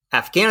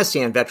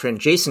Afghanistan veteran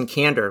Jason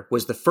Kander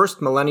was the first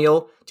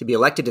millennial to be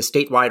elected to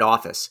statewide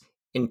office.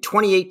 In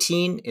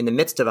 2018, in the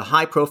midst of a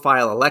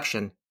high-profile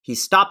election, he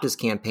stopped his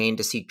campaign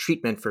to seek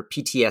treatment for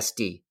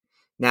PTSD.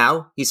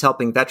 Now, he's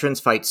helping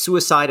veterans fight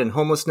suicide and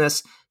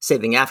homelessness,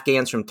 saving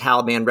Afghans from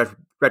Taliban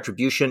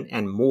retribution,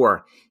 and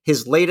more.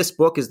 His latest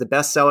book is the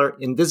bestseller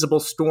Invisible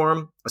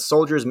Storm, A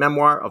Soldier's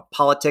Memoir of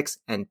Politics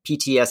and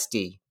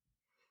PTSD.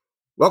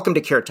 Welcome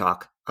to Care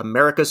Talk,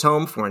 America's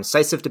home for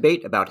incisive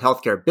debate about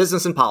healthcare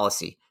business and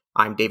policy.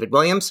 I'm David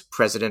Williams,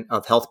 president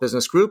of Health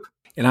Business Group.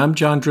 And I'm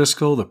John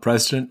Driscoll, the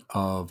president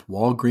of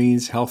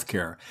Walgreens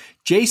Healthcare.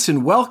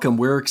 Jason, welcome.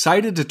 We're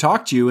excited to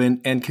talk to you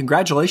and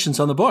congratulations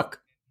on the book.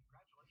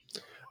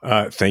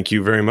 Thank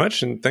you very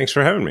much. And thanks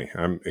for having me.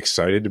 I'm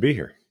excited to be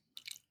here.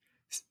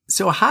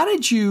 So how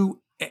did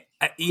you,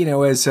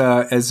 as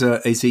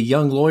a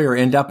young lawyer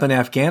end up in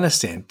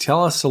Afghanistan?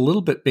 Tell us a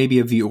little bit maybe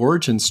of the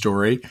origin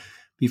story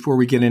before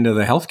we get into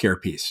the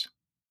healthcare piece.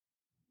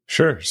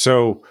 Sure.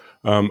 So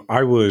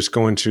I was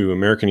going to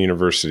American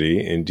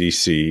University in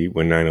D.C.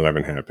 when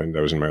 9/11 happened.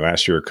 I was in my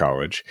last year of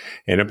college.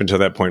 And up until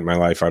that point in my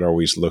life, I'd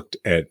always looked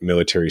at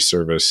military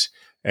service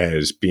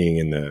as being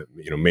in the,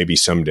 maybe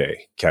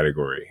someday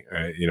category.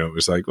 It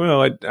was like,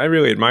 well, I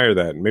really admire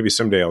that. And maybe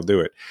someday I'll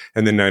do it.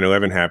 And then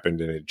 9/11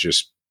 happened and it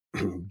just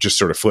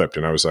sort of flipped.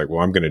 And I was like,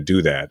 well, I'm going to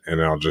do that.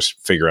 And I'll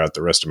just figure out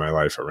the rest of my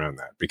life around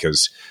that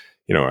because,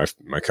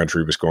 my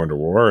country was going to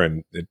war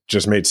and it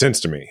just made sense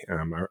to me.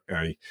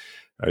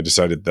 I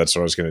decided that's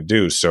what I was going to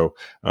do. So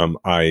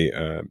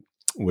I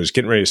was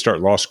getting ready to start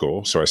law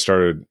school. So I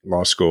started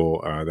law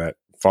school that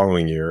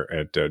following year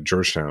at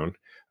Georgetown.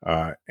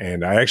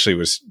 And I actually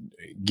was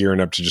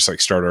gearing up to just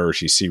start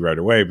ROTC right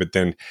away. But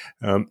then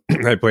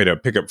I played a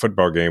pickup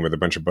football game with a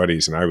bunch of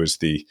buddies. And I was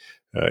the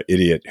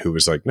idiot who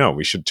was like, no,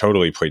 we should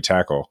totally play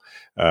tackle.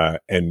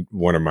 And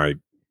one of my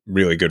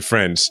really good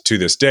friends to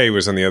this day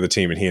was on the other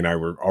team, and he and I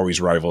were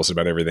always rivals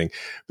about everything.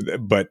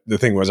 But the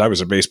thing was, I was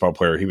a baseball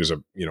player. He was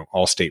a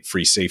all-state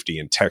free safety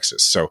in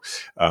Texas. So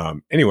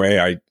anyway,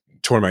 I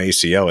tore my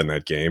ACL in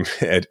that game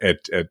at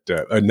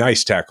a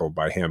nice tackle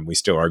by him. We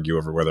still argue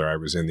over whether I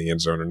was in the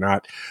end zone or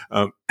not.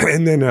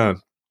 And then I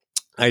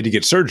had to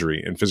get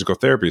surgery and physical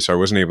therapy, so I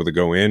wasn't able to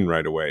go in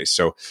right away.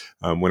 So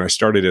when I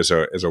started as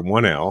a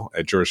 1L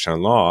at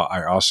Georgetown Law,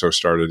 I also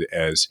started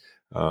as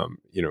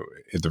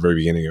at the very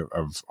beginning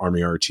of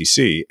Army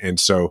ROTC. And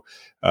so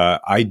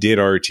I did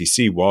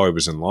ROTC while I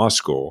was in law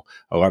school.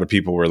 A lot of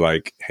people were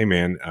like, hey,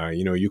 man,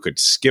 you could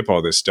skip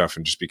all this stuff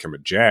and just become a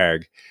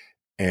JAG.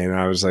 And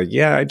I was like,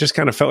 yeah, I just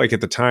kind of felt like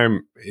at the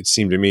time, it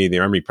seemed to me the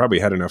Army probably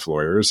had enough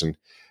lawyers and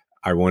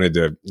I wanted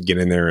to get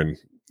in there. And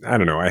I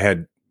don't know, I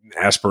had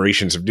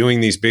aspirations of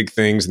doing these big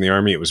things in the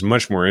Army. It was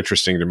much more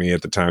interesting to me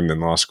at the time than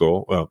law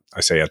school. Well,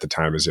 I say at the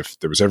time as if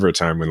there was ever a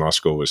time when law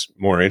school was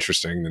more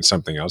interesting than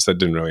something else. That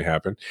didn't really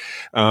happen.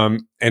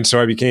 And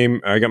so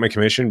I got my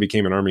commission,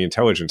 became an Army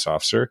intelligence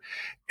officer,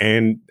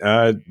 and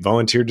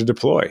volunteered to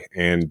deploy.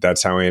 And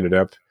that's how I ended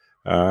up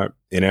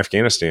in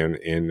Afghanistan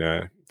in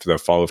the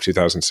fall of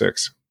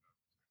 2006.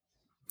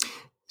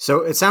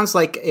 So it sounds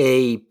like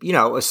a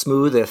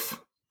smooth,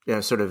 if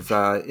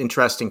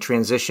interesting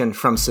transition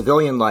from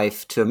civilian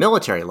life to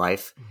military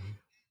life. Mm-hmm.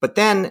 But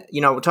then,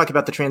 we'll talk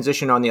about the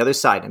transition on the other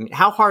side. I mean,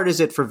 how hard is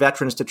it for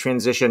veterans to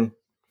transition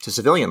to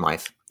civilian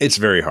life? It's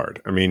very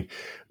hard. I mean,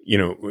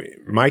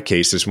 my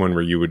case is one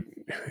where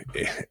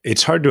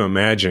it's hard to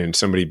imagine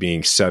somebody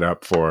being set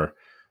up for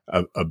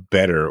a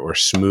better or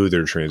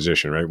smoother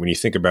transition, right? When you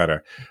think about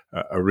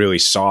a really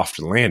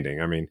soft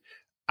landing, I mean,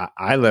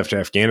 I left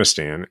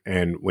Afghanistan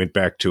and went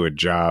back to a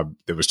job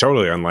that was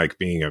totally unlike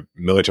being a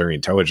military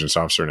intelligence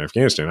officer in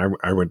Afghanistan.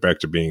 I went back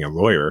to being a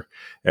lawyer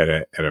at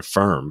a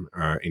firm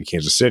in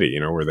Kansas City,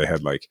 where they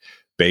had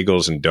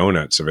bagels and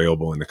donuts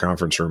available in the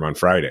conference room on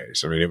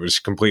Fridays. I mean, it was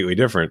completely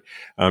different.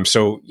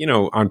 So,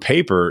 on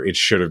paper, it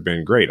should have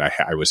been great.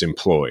 I was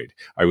employed.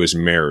 I was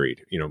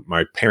married.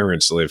 My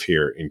parents live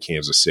here in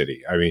Kansas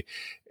City. I mean,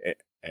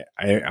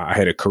 I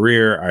had a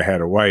career, I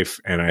had a wife,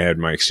 and I had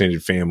my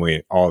extended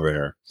family all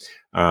there.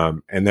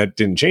 And that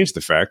didn't change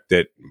the fact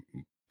that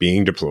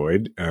being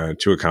deployed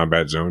to a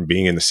combat zone,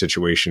 being in the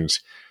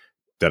situations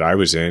that I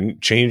was in,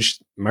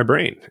 changed my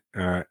brain.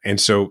 And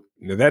so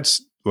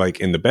that's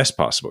in the best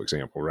possible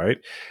example, right?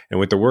 And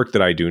with the work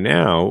that I do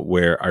now,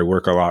 where I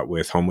work a lot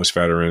with homeless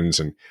veterans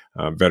and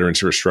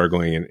veterans who are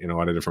struggling in a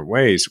lot of different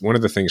ways, one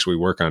of the things we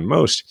work on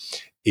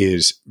most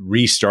is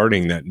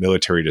restarting that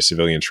military to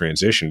civilian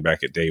transition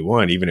back at day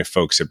one, even if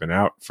folks have been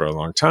out for a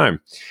long time.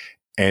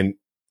 And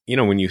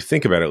when you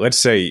think about it, let's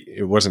say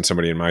it wasn't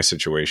somebody in my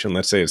situation.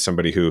 Let's say it's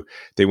somebody who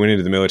they went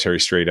into the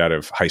military straight out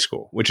of high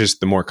school, which is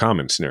the more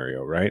common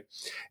scenario, right?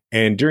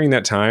 And during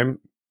that time,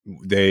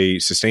 they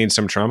sustain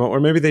some trauma, or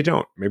maybe they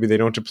don't. Maybe they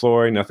don't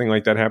deploy. Nothing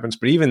like that happens.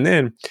 But even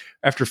then,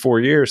 after 4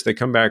 years, they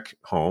come back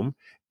home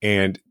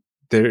and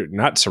they're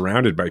not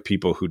surrounded by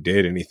people who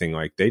did anything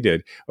like they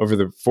did. Over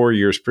the 4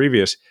 years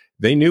previous,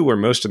 they knew where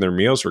most of their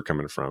meals were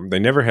coming from. They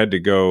never had to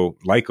go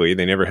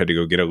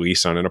get a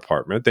lease on an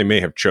apartment. They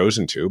may have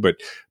chosen to, but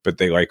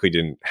they likely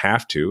didn't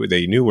have to.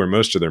 They knew where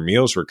most of their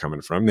meals were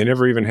coming from. They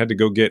never even had to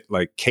go get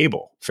like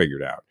cable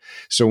figured out.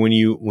 So when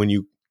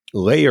you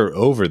layer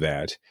over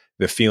that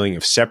the feeling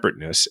of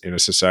separateness in a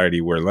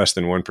society where less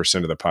than 1%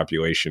 of the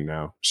population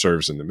now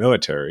serves in the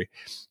military,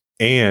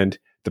 and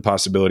the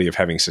possibility of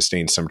having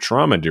sustained some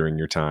trauma during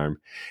your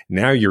time,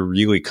 now you're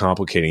really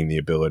complicating the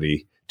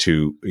ability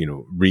to,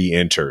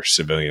 re-enter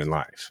civilian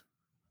life.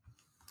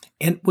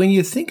 And when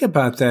you think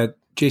about that,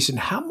 Jason,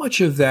 how much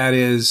of that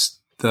is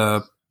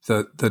the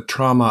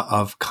trauma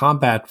of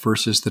combat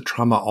versus the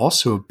trauma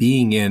also of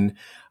being in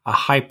a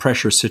high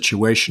pressure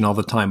situation all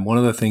the time? One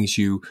of the things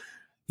you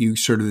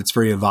sort of, it's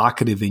very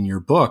evocative in your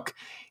book,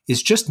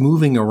 is just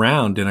moving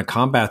around in a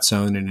combat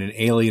zone in an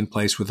alien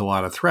place with a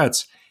lot of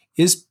threats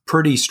is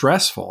pretty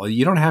stressful.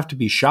 You don't have to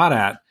be shot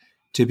at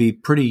to be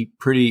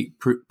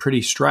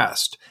pretty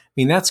stressed. I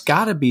mean, that's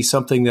got to be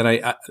something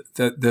that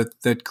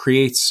that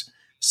creates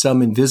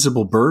some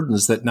invisible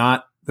burdens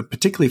that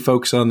particularly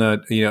folks on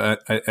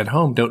at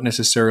home don't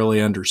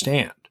necessarily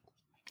understand.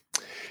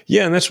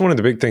 Yeah, and that's one of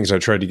the big things I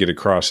tried to get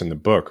across in the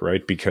book,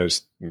 right?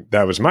 Because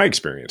that was my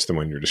experience, the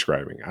one you're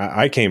describing.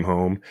 I came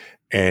home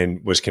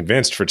and was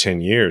convinced for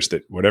 10 years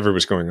that whatever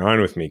was going on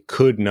with me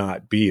could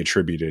not be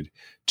attributed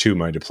to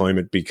my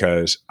deployment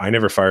because I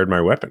never fired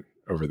my weapon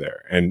over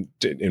there. And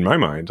in my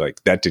mind,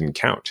 like, that didn't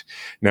count.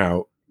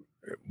 Now,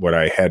 what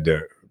I had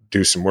to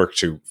do some work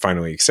to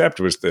finally accept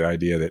was the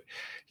idea that,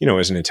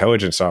 as an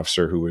intelligence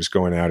officer who was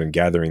going out and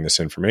gathering this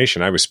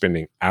information, I was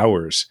spending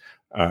hours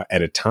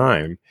at a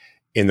time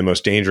in the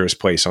most dangerous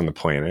place on the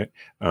planet,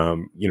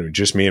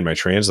 just me and my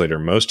translator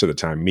most of the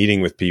time, meeting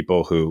with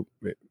people who,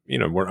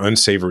 were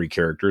unsavory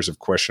characters of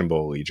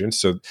questionable allegiance.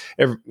 So,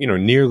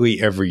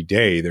 nearly every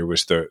day there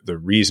was the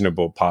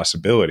reasonable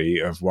possibility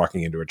of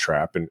walking into a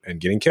trap and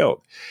getting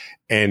killed.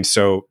 And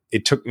so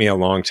it took me a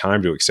long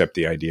time to accept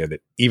the idea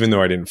that even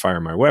though I didn't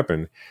fire my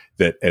weapon,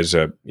 that as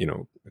a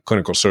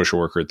clinical social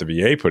worker at the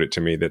VA put it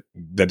to me, that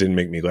didn't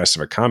make me less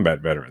of a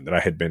combat veteran, that I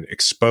had been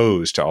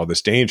exposed to all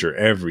this danger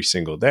every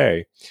single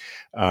day.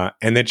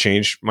 And that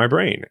changed my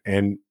brain.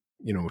 And,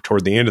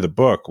 toward the end of the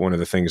book, one of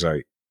the things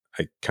I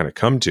kind of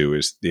come to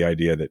is the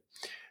idea that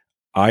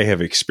I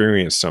have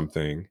experienced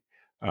something.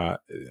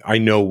 I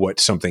know what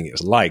something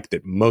is like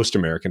that most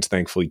Americans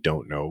thankfully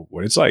don't know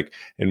what it's like.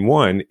 And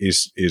one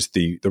is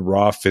the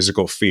raw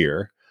physical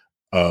fear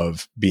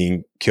of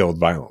being killed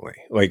violently,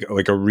 like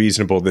a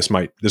reasonable, this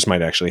might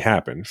actually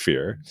happen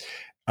fear.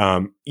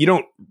 You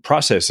don't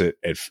process it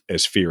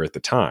as fear at the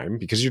time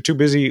because you're too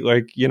busy,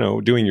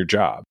 doing your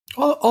job.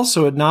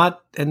 Also,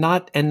 not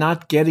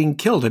getting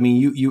killed. I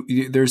mean,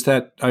 you there's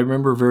that. I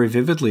remember very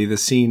vividly the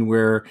scene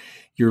where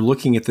you're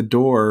looking at the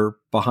door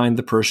behind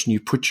the person. You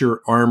put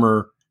your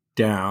armor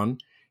down.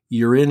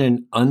 You're in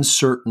an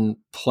uncertain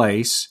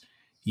place.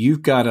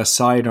 You've got a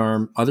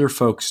sidearm. Other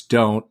folks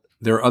don't.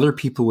 There are other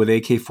people with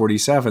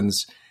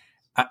AK-47s.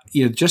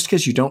 Just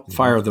because you don't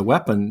fire the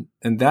weapon,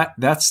 and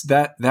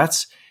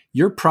that's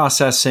you're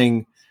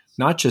processing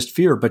not just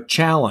fear but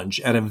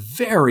challenge at a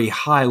very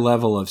high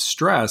level of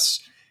stress.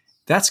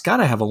 That's got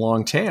to have a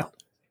long tail.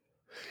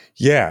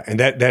 Yeah, and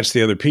that's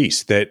the other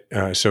piece. That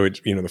so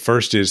it's the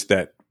first is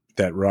that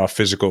raw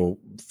physical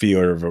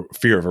fear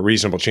of a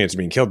reasonable chance of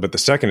being killed, but the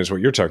second is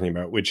what you're talking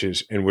about, which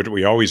is, and what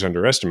we always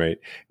underestimate,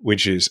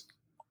 which is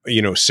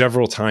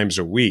several times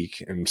a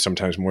week and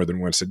sometimes more than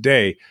once a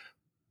day,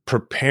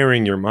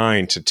 preparing your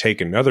mind to take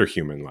another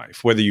human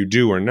life, whether you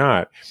do or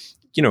not.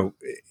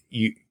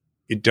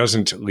 It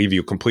doesn't leave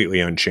you completely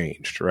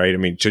unchanged, right? I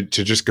mean, to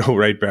just go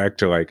right back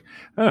to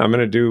I'm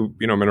going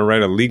to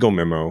write a legal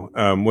memo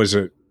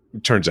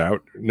turns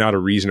out not a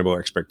reasonable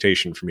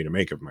expectation for me to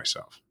make of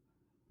myself.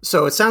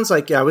 So it sounds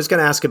like I was going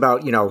to ask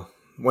about,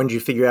 when did you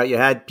figure out you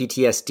had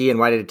PTSD and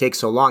why did it take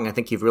so long? I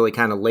think you've really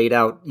kind of laid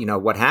out,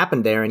 what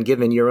happened there, and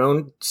given your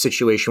own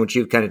situation, which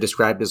you've kind of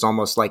described as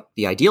almost like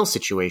the ideal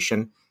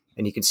situation,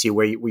 and you can see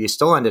where you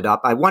still ended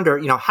up. I wonder,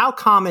 how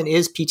common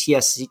is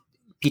PTSD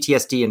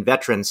in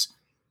veterans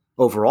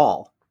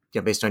overall,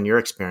 based on your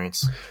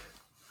experience?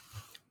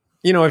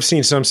 I've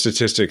seen some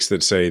statistics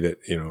that say that,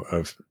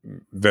 of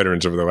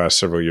veterans over the last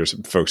several years,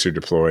 folks who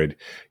deployed,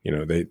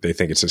 they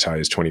think it's as high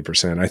as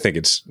 20%. I think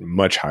it's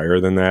much higher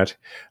than that.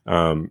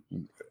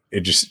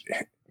 It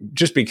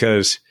just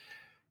because,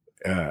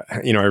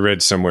 I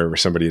read somewhere where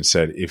somebody had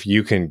said, if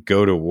you can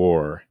go to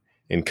war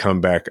and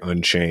come back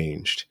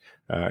unchanged,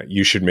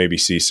 you should maybe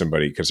see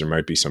somebody because there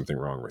might be something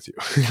wrong with you,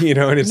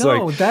 and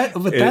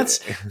it's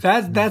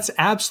that's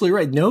absolutely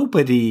right.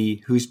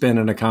 Nobody who's been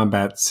in a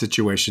combat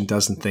situation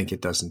doesn't think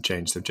it doesn't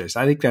change them,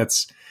 Jason. I think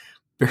that's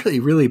really,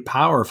 really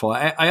powerful.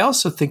 I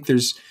also think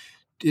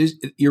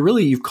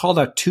you've called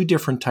out two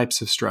different types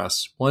of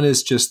stress. One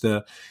is just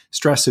the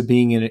stress of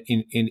being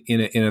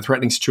in a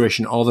threatening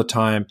situation all the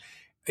time.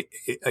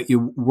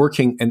 You're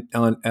working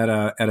at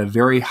a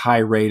very high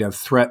rate of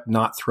threat,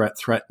 not threat,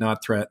 threat,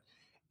 not threat.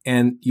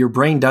 and your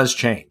brain does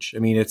change. I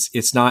mean,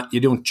 it's not, you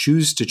don't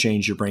choose to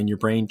change your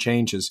brain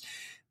changes.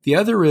 The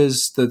other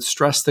is the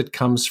stress that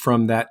comes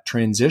from that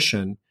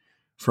transition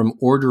from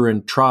order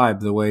and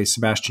tribe, the way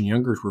Sebastian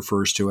Junger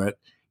refers to it,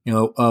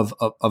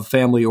 of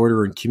family,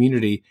 order, and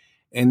community,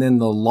 and then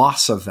the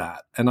loss of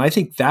that. And I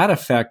think that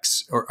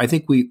affects, or I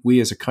think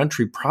we as a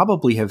country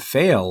probably have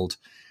failed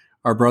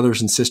our brothers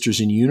and sisters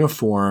in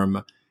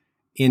uniform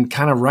in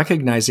kind of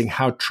recognizing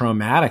how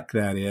traumatic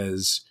that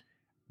is,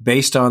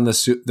 based on the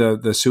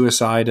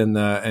suicide and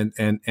the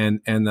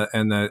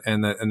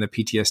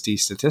PTSD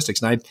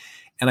statistics.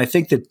 And I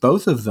think that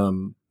both of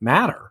them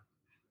matter.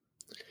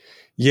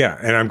 Yeah,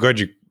 and I'm glad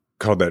you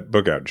called that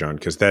book out, John,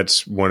 because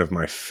that's one of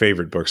my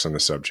favorite books on the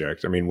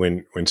subject. I mean,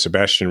 when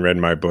Sebastian read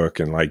my book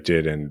and liked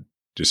it and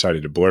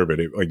decided to blurb it,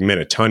 it like meant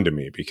a ton to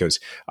me, because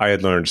I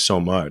had learned so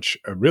much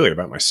really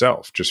about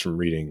myself just from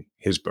reading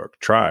his book,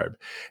 Tribe.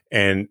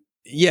 And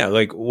yeah,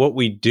 like what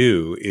we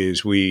do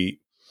is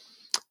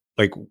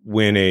like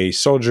when a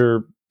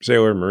soldier,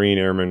 sailor, Marine,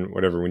 airman,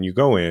 whatever, when you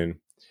go in,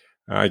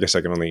 I guess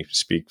I can only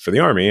speak for the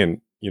Army, and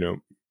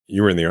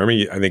you were in the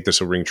Army. I think this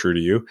will ring true to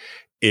you.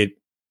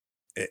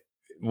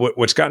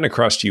 What's gotten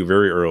across to you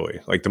very early,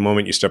 like the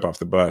moment you step off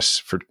the bus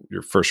for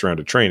your first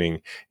round of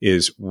training,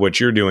 is what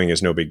you're doing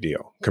is no big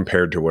deal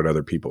compared to what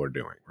other people are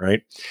doing,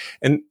 right?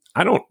 And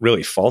I don't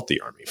really fault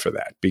the Army for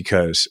that,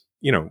 because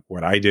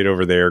what I did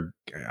over there,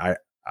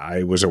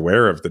 I was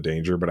aware of the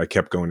danger, but I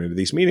kept going into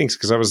these meetings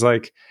because I was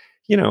like,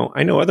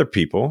 I know other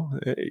people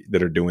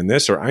that are doing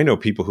this, or I know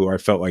people who I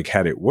felt like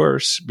had it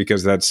worse,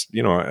 because that's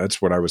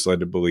what I was led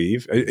to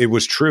believe. It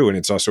was true. And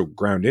it's also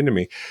ground into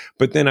me.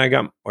 But then I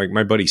got like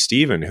my buddy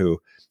Steven, who,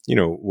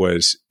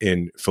 was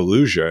in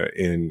Fallujah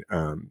in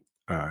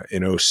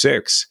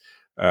 06.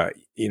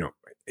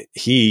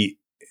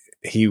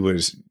 He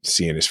was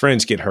seeing his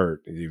friends get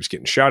hurt. He was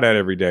getting shot at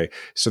every day.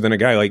 So then a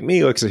guy like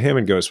me looks at him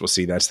and goes, well,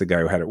 see, that's the guy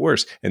who had it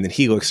worse. And then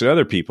he looks at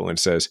other people and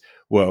says,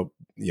 well,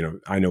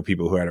 I know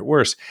people who had it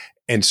worse.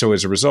 And so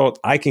as a result,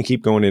 I can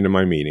keep going into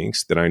my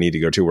meetings that I need to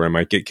go to where I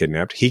might get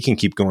kidnapped. He can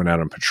keep going out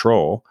on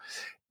patrol.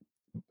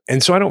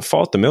 And so I don't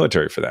fault the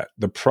military for that.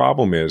 The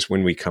problem is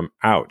when we come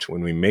out,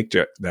 when we make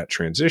that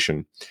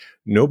transition,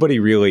 nobody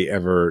really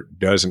ever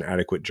does an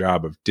adequate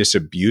job of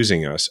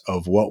disabusing us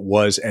of what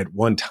was at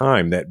one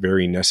time that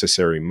very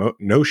necessary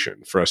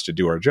notion for us to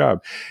do our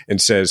job, and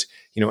says,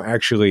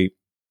 actually,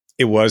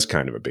 it was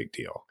kind of a big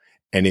deal.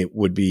 And it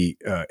would be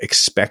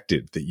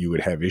expected that you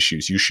would have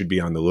issues. You should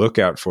be on the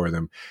lookout for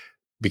them,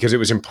 because it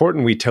was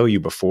important we tell you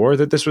before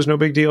that this was no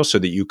big deal so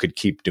that you could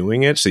keep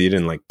doing it, so you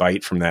didn't like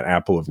bite from that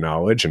apple of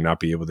knowledge and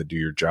not be able to do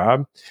your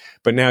job.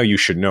 But now you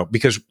should know,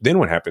 because then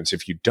what happens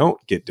if you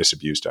don't get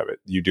disabused of it?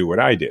 You do what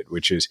I did,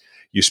 which is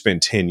you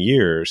spend 10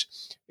 years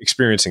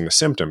experiencing the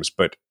symptoms,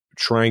 but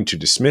trying to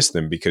dismiss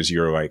them because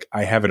you're like,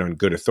 I have it on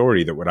good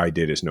authority that what I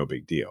did is no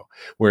big deal.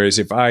 Whereas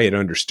if I had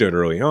understood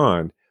early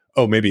on,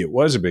 oh, maybe it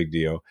was a big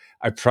deal,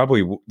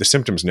 the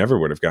symptoms never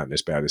would have gotten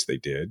as bad as they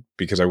did,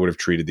 because I would have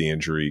treated the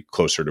injury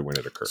closer to when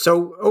it occurred.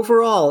 So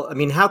overall, I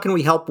mean, how can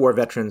we help war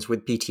veterans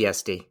with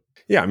PTSD?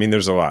 Yeah, I mean,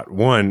 there's a lot.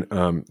 One,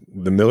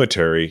 the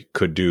military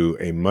could do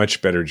a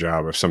much better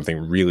job of something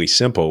really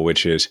simple,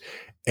 which is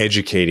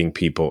educating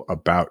people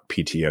about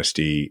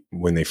PTSD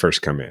when they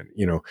first come in.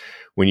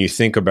 When you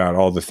think about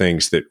all the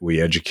things that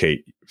we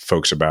educate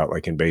folks about,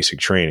 like in basic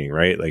training,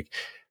 right? Like,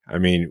 I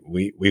mean,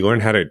 we learn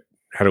how to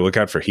look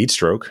out for heat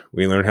stroke.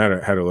 We learn how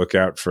to look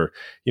out for,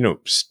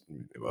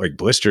 like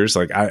blisters.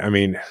 Like, I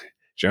mean,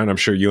 John, I'm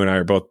sure you and I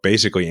are both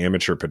basically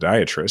amateur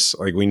podiatrists.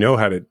 Like, we know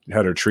how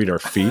to treat our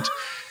feet,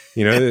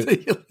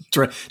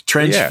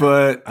 trench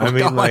foot. I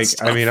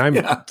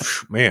mean,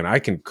 man, I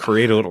can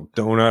create a little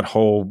donut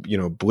hole,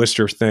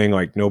 blister thing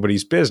like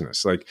nobody's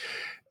business. Like,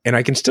 and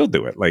I can still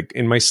do it like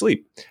in my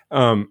sleep.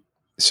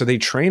 So they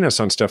train us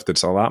on stuff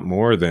that's a lot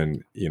more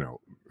than,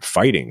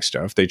 fighting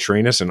stuff. They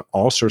train us in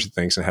all sorts of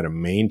things and how to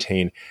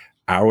maintain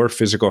our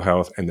physical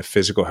health and the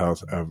physical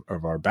health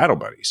of our battle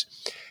buddies.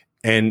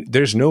 And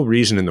there's no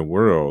reason in the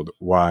world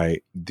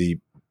why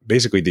the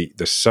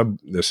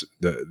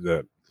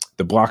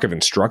block of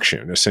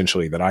instruction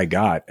essentially that I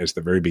got as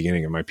the very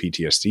beginning of my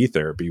PTSD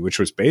therapy, which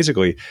was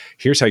basically,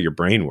 here's how your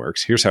brain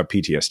works, here's how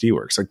PTSD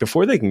works. Like,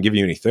 before they can give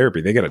you any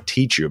therapy, they got to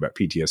teach you about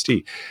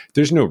PTSD.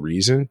 There's no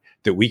reason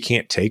that we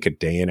can't take a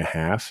day and a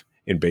half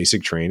in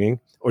basic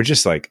training, or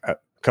just like a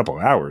couple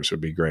of hours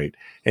would be great,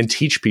 and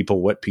teach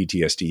people what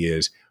PTSD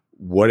is,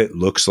 what it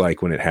looks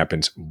like when it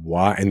happens,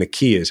 why, and the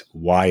key is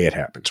why it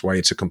happens, why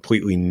it's a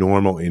completely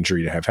normal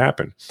injury to have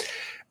happen.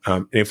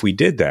 And if we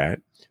did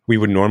that, we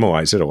would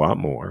normalize it a lot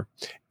more,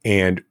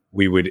 and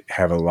we would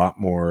have a lot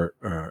more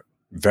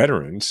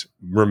veterans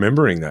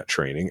remembering that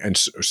training, and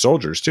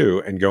soldiers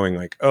too, and going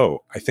like, oh,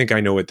 I think I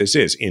know what this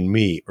is in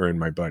me or in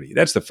my buddy.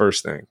 That's the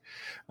first thing.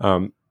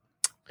 And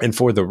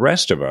for the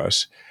rest of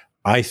us,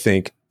 I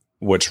think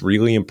what's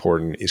really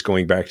important is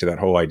going back to that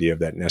whole idea of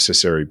that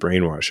necessary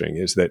brainwashing,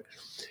 is that,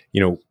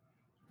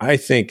 I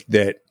think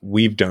that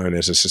we've done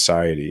as a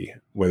society,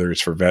 whether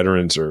it's for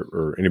veterans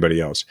or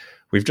anybody else,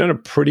 we've done a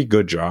pretty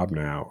good job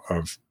now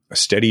of a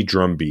steady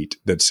drumbeat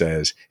that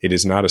says it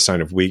is not a sign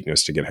of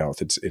weakness to get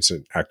health. It's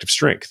an act of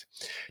strength,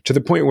 to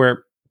the point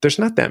where there's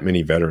not that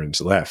many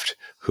veterans left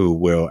who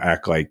will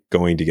act like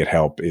going to get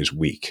help is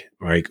weak,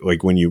 right?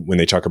 Like when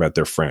they talk about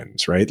their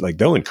friends, right? Like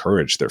they'll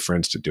encourage their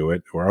friends to do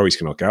it. We're always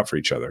going to look out for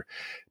each other.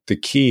 The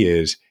key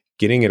is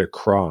getting it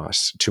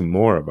across to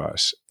more of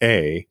us,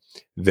 A,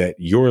 that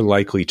you're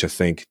likely to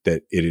think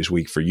that it is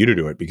weak for you to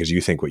do it because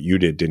you think what you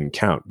did didn't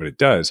count, but it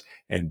does.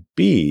 And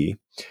B,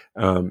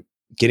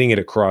 getting it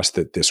across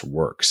that this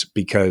works,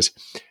 because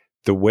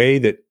the way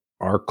that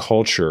our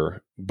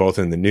culture, both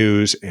in the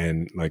news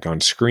and like on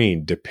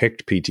screen,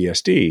 depict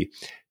PTSD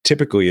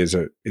typically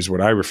is what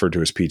I refer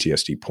to as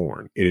PTSD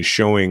porn. It is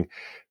showing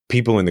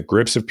people in the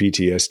grips of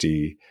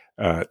PTSD.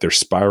 They're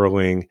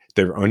spiraling,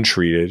 they're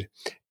untreated.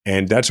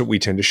 And that's what we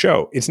tend to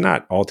show. It's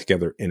not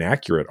altogether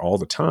inaccurate all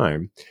the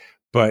time,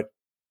 but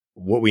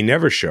what we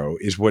never show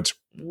is what's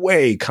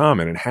way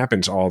common and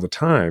happens all the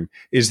time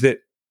is that,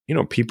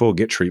 people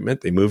get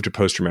treatment, they move to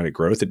post-traumatic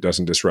growth, it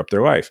doesn't disrupt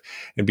their life.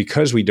 And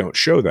because we don't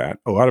show that,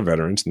 a lot of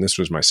veterans, and this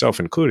was myself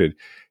included,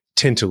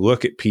 tend to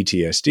look at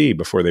PTSD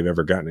before they've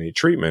ever gotten any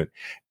treatment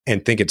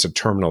and think it's a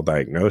terminal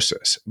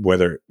diagnosis,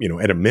 whether,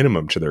 at a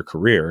minimum to their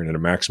career and at a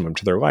maximum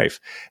to their life.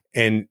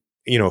 And,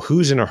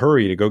 who's in a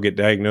hurry to go get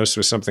diagnosed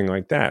with something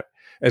like that?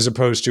 As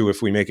opposed to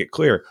if we make it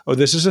clear, oh,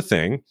 this is a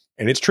thing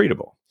and it's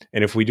treatable.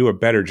 And if we do a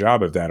better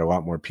job of that, a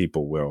lot more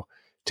people will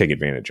take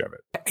advantage of it.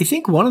 I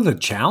think one of the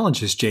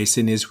challenges,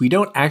 Jason, is we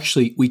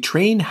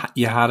train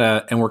you how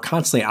to, and we're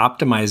constantly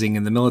optimizing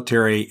in the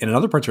military and in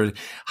other parts of it.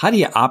 How do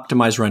you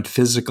optimize around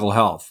physical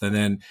health? And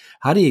then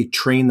how do you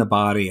train the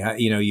body?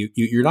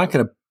 You're not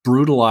going to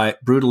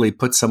brutally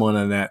put someone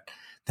on that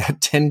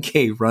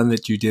 10K run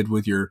that you did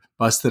with your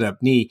busted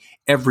up knee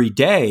every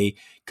day,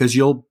 because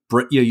you'll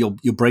break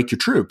your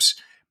troops.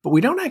 But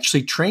we don't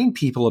actually train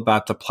people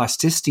about the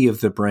plasticity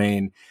of the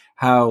brain,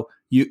 how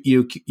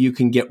you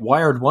can get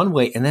wired one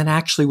way and then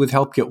actually with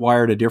help get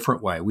wired a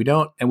different way. We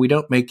don't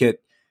make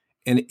it.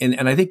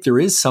 And I think there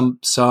is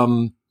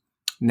some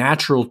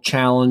natural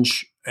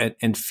challenge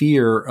and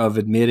fear of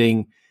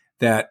admitting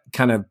that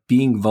kind of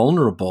being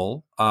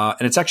vulnerable.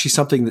 And it's actually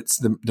something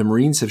that the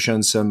Marines have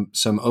shown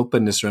some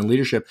openness around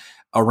leadership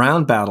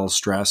around battle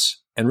stress,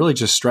 and really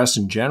just stress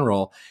in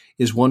general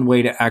is one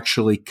way to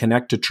actually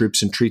connect to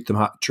troops and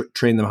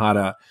train them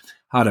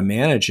how to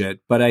manage it.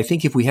 But I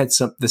think if we had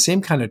the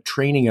same kind of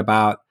training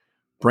about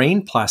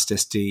brain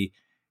plasticity,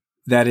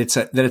 that it's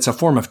a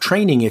form of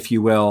training, if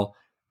you will,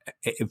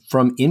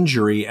 from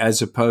injury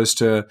as opposed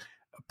to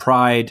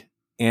pride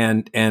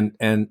and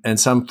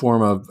some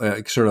form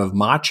of sort of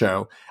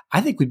macho, I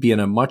think we'd be in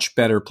a much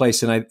better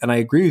place. And I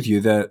agree with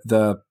you that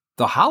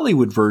the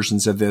Hollywood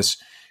versions of this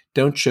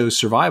don't show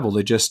survival.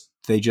 They just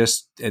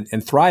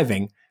and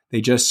thriving.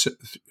 They just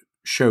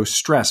show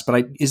stress.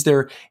 But is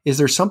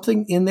there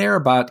something in there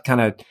about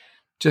kind of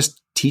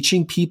just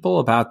teaching people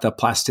about the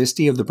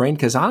plasticity of the brain?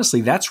 Because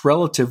honestly, that's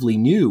relatively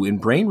new in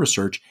brain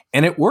research,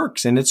 and it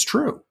works and it's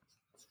true.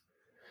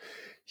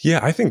 Yeah,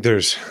 I think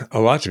there's a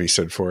lot to be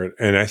said for it.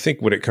 And I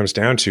think what it comes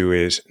down to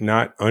is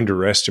not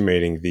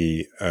underestimating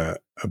the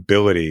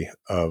ability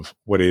of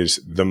what is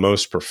the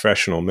most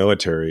professional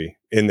military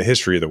in the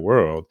history of the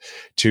world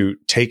to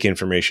take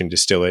information,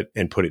 distill it,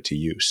 and put it to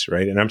use,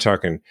 right? And I'm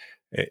talking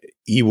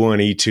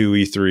E1,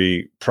 E2,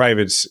 E3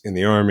 privates in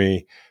the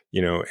Army,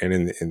 and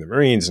in the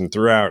Marines and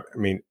throughout. I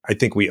mean, I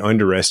think we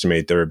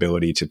underestimate their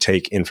ability to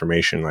take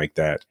information like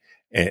that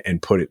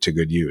and put it to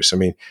good use. I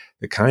mean,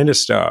 the kind of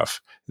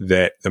stuff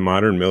that the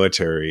modern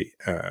military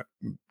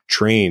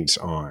trains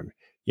on,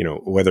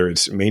 whether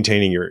it's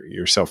maintaining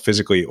yourself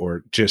physically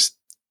or just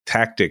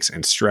tactics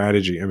and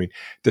strategy. I mean,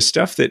 the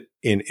stuff that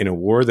in a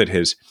war that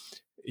has,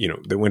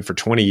 that went for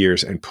 20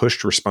 years and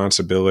pushed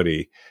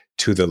responsibility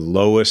to the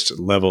lowest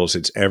levels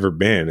it's ever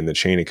been in the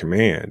chain of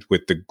command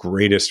with the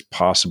greatest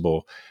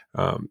possible,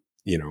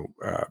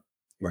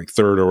 like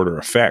third order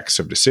effects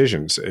of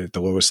decisions at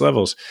the lowest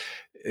levels.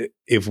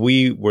 If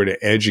we were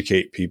to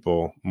educate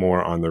people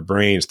more on their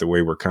brains, the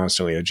way we're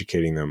constantly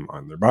educating them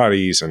on their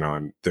bodies and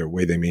on the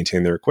way they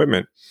maintain their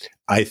equipment,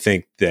 I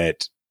think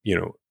that,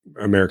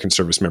 American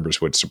service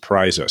members would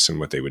surprise us in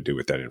what they would do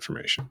with that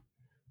information.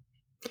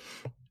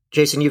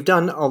 Jason, you've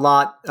done a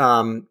lot,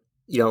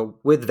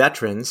 with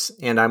veterans,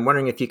 and I'm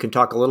wondering if you can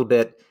talk a little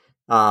bit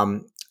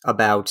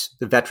about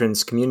the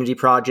Veterans Community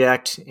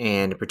Project,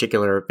 and in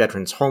particular,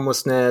 veterans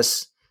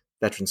homelessness,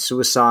 veteran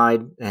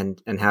suicide,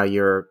 and how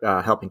you're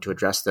helping to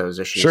address those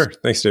issues. Sure.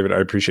 Thanks, David. I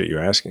appreciate you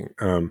asking.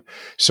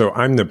 So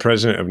I'm the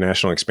president of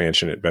national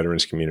expansion at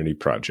Veterans Community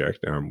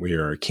Project. We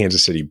are a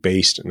Kansas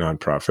City-based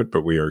nonprofit,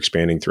 but we are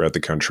expanding throughout the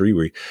country.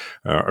 We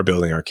are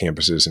building our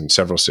campuses in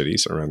several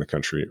cities around the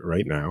country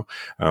right now.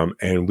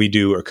 And we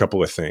do a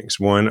couple of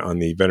things. One, on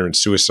the veteran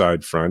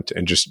suicide front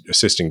and just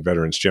assisting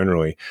veterans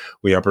generally,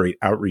 we operate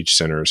outreach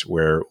centers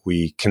where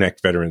we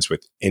connect veterans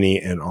with any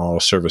and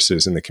all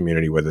services in the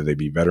community, whether they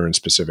be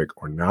veteran-specific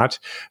or not.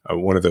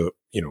 One of the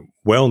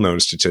well-known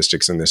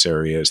statistics in this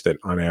area is that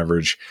on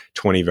average,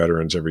 20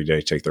 veterans every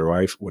day take their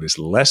life. What is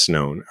less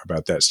known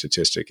about that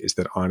statistic is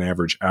that on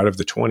average, out of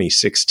the 20,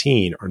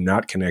 16 are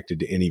not connected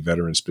to any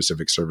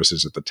veteran-specific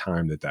services at the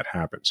time that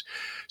happens.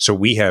 So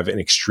we have an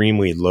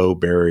extremely low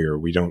barrier.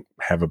 We don't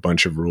have a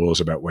bunch of rules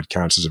about what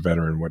counts as a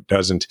veteran, what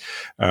doesn't,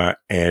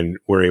 and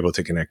we're able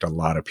to connect a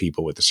lot of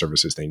people with the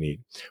services they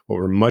need. What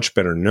we're much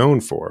better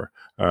known for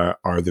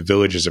are the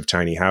villages of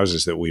tiny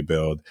houses that we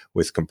build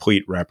with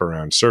complete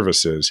wraparound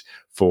services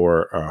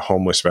for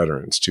homeless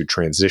veterans to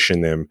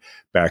transition them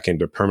back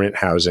into permanent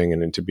housing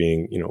and into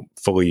being,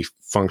 fully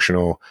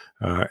functional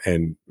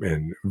and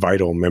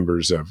vital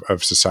members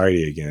of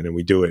society again. And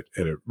we do it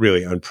at a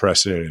really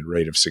unprecedented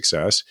rate of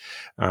success.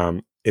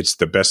 It's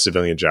the best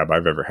civilian job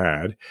I've ever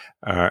had.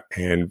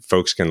 And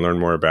folks can learn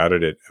more about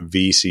it at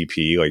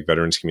VCP, like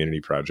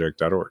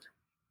veteranscommunityproject.org.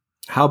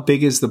 How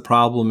big is the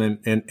problem,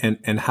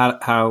 and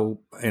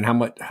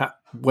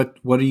what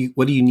do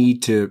you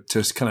need to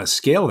kind of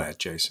scale that,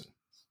 Jason?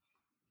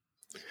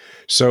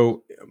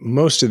 So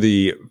most of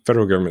the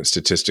federal government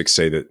statistics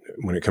say that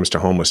when it comes to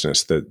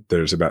homelessness, that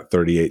there's about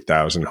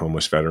 38,000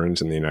 homeless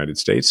veterans in the United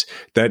States.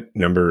 That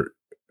number,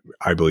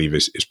 I believe,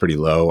 is pretty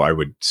low. I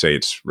would say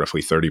it's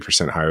roughly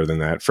 30% higher than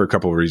that for a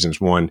couple of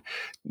reasons. One,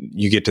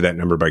 you get to that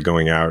number by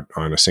going out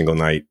on a single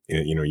night,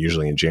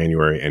 usually in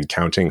January, and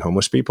counting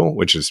homeless people,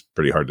 which is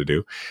pretty hard to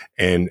do.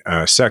 And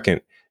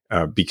second,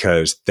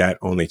 because that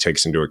only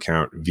takes into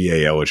account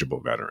VA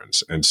eligible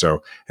veterans. And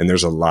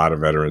there's a lot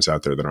of veterans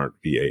out there that aren't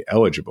VA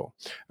eligible.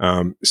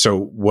 So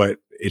what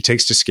it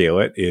takes to scale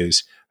it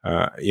is,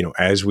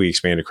 as we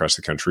expand across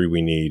the country,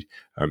 we need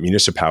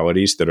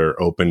municipalities that are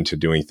open to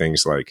doing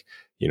things like,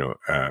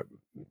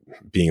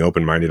 being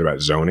open-minded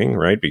about zoning,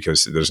 right?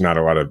 Because there's not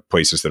a lot of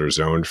places that are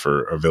zoned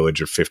for a village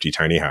of 50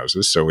 tiny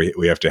houses. So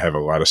we have to have a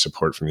lot of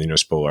support from the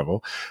municipal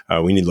level.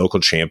 We need local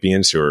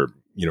champions who are,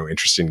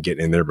 interested in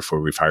getting in there before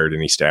we've hired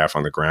any staff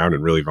on the ground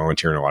and really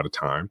volunteering a lot of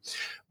time.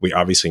 We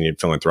obviously need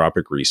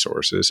philanthropic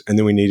resources. And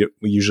then we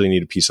usually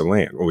need a piece of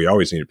land. Well, we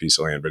always need a piece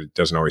of land, but it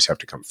doesn't always have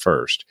to come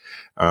first.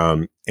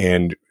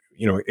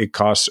 It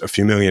costs a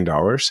few $1 million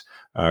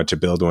to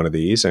build one of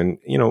these, and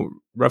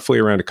roughly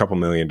around a couple $1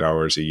 million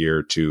a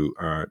year to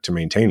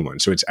maintain one.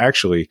 So it's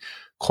actually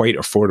quite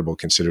affordable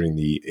considering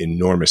the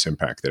enormous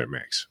impact that it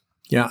makes.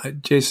 Yeah,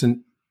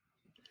 Jason,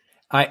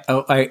 I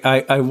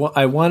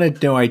want to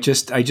know. I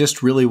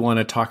just really want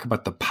to talk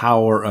about the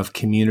power of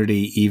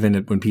community, even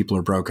when people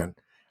are broken.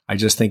 I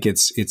just think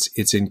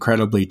it's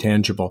incredibly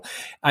tangible.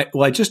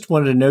 I just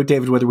wanted to know,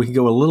 David, whether we can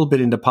go a little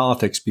bit into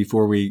politics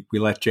before we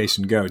let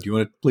Jason go. Do you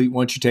want to? Please,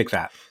 why don't you take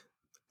that?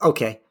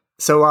 Okay.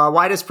 So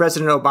why does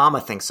President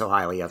Obama think so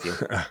highly of you?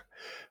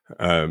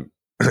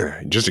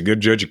 Just a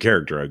good judge of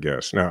character, I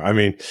guess. No, I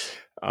mean,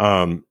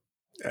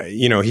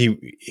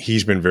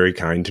 he's been very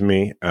kind to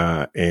me.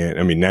 And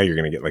I mean, now you're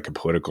going to get like a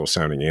political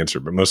sounding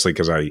answer, but mostly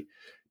because I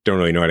don't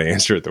really know how to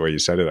answer it the way you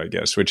said it, I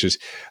guess, which is,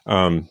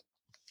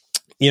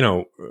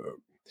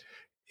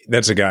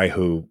 that's a guy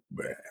who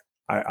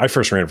I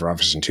first ran for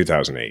office in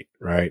 2008.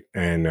 Right.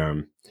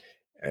 And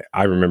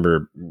I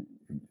remember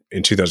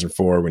in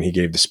 2004, when he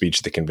gave the speech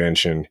at the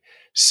convention,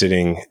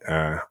 sitting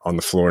on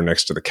the floor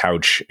next to the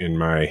couch in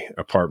my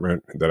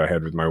apartment that I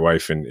had with my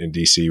wife in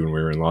DC when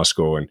we were in law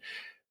school. And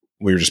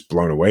we were just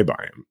blown away by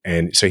him.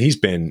 And so he's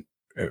been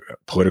a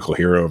political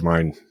hero of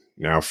mine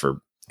now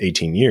for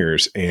 18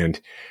 years. And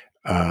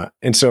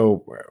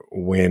so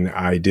when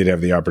I did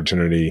have the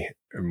opportunity,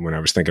 when I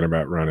was thinking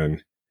about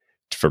running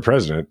for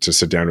president, to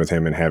sit down with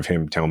him and have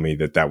him tell me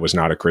that was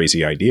not a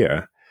crazy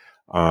idea,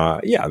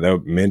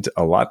 that meant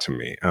a lot to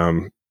me.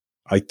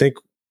 I think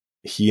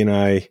he and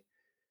I,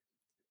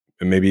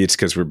 and maybe it's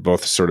because we're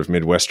both sort of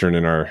Midwestern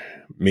in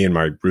me and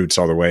my roots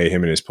all the way,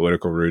 him and his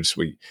political roots,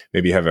 we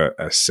maybe have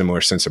a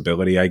similar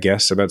sensibility, I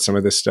guess, about some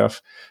of this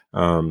stuff.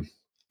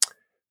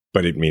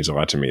 But it means a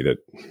lot to me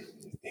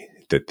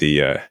that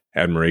the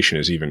admiration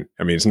is even,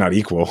 I mean, it's not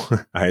equal.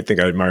 I think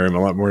I admire him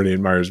a lot more than he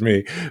admires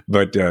me,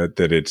 but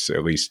that it's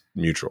at least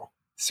mutual.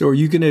 So are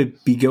you going to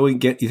be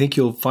you think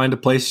you'll find a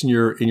place in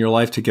your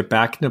life to get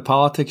back into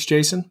politics,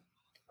 Jason?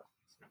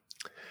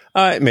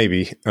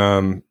 Maybe.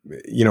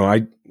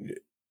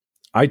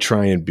 I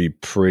try and be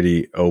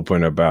pretty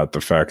open about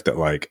the fact that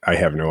like I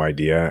have no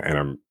idea and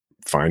I'm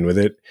fine with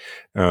it.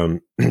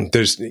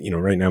 There's,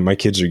 right now my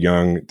kids are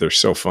young. They're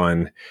so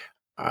fun.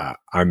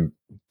 I'm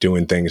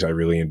doing things I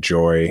really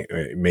enjoy,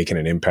 making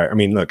an impact. I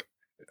mean, look,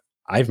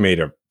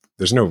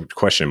 there's no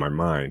question in my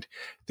mind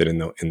that in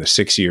the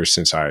 6 years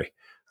since I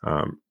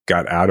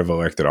got out of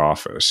elected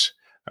office,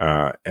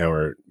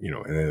 or,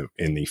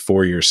 in the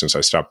 4 years since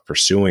I stopped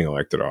pursuing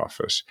elected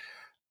office,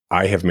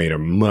 I have made a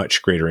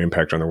much greater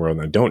impact on the world.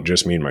 And I don't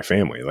just mean my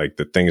family, like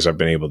the things I've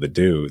been able to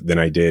do than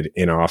I did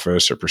in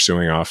office or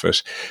pursuing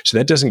office. So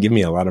that doesn't give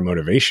me a lot of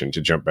motivation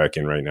to jump back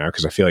in right now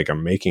because I feel like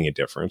I'm making a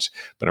difference,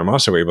 but I'm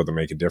also able to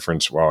make a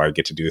difference while I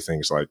get to do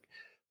things like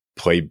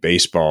play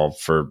baseball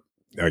for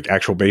like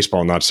actual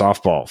baseball, not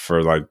softball,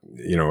 for like,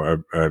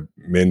 a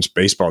men's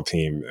baseball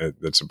team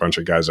that's a bunch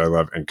of guys I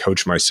love, and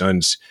coach my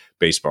son's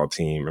baseball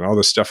team and all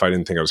this stuff I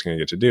didn't think I was going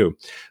to get to do.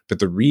 But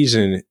the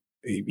reason,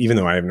 even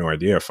though I have no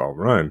idea if I'll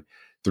run,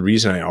 the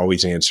reason I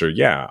always answer,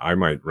 yeah, I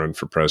might run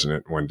for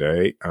president one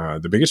day.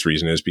 The biggest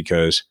reason is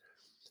because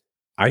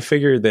I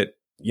figure that,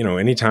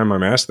 anytime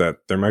I'm asked that,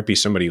 there might be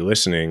somebody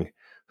listening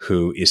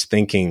who is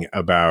thinking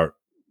about,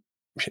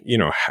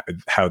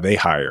 how they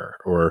hire,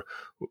 or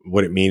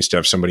what it means to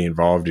have somebody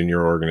involved in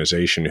your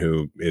organization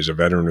who is a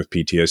veteran with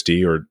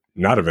PTSD, or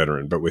not a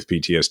veteran, but with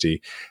PTSD.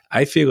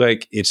 I feel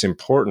like it's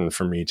important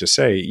for me to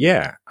say,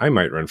 yeah, I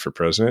might run for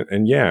president,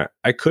 and yeah,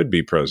 I could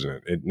be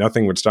president.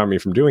 Nothing would stop me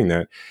from doing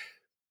that,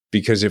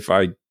 because if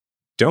I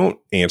don't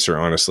answer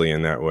honestly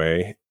in that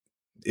way,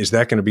 is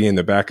that going to be in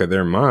the back of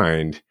their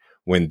mind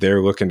when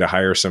they're looking to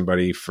hire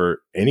somebody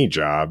for any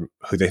job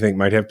who they think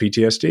might have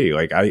PTSD?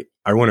 Like,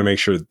 I want to make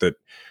sure that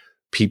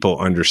people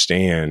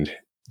understand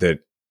that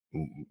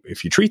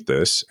if you treat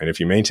this, and if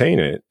you maintain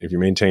it,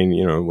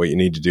 what you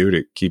need to do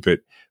to keep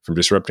it from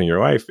disrupting your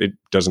life, it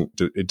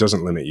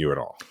doesn't limit you at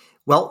all.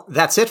 Well,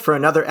 that's it for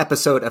another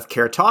episode of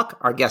Care Talk.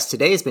 Our guest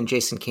today has been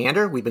Jason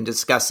Kander. We've been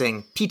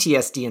discussing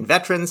PTSD in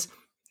veterans,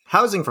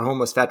 housing for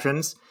homeless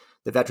veterans,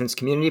 the Veterans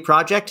Community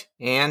Project,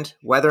 and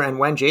whether and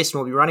when Jason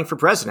will be running for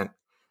president.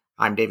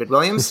 I'm David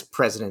Williams,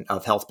 president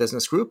of Health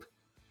Business Group.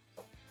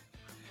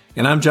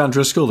 And I'm John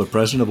Driscoll, the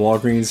president of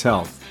Walgreens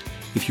Health.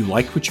 If you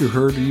liked what you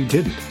heard or you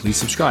didn't, please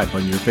subscribe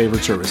on your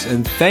favorite service.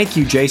 And thank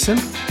you, Jason.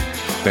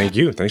 Thank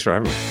you. Thanks for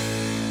having me.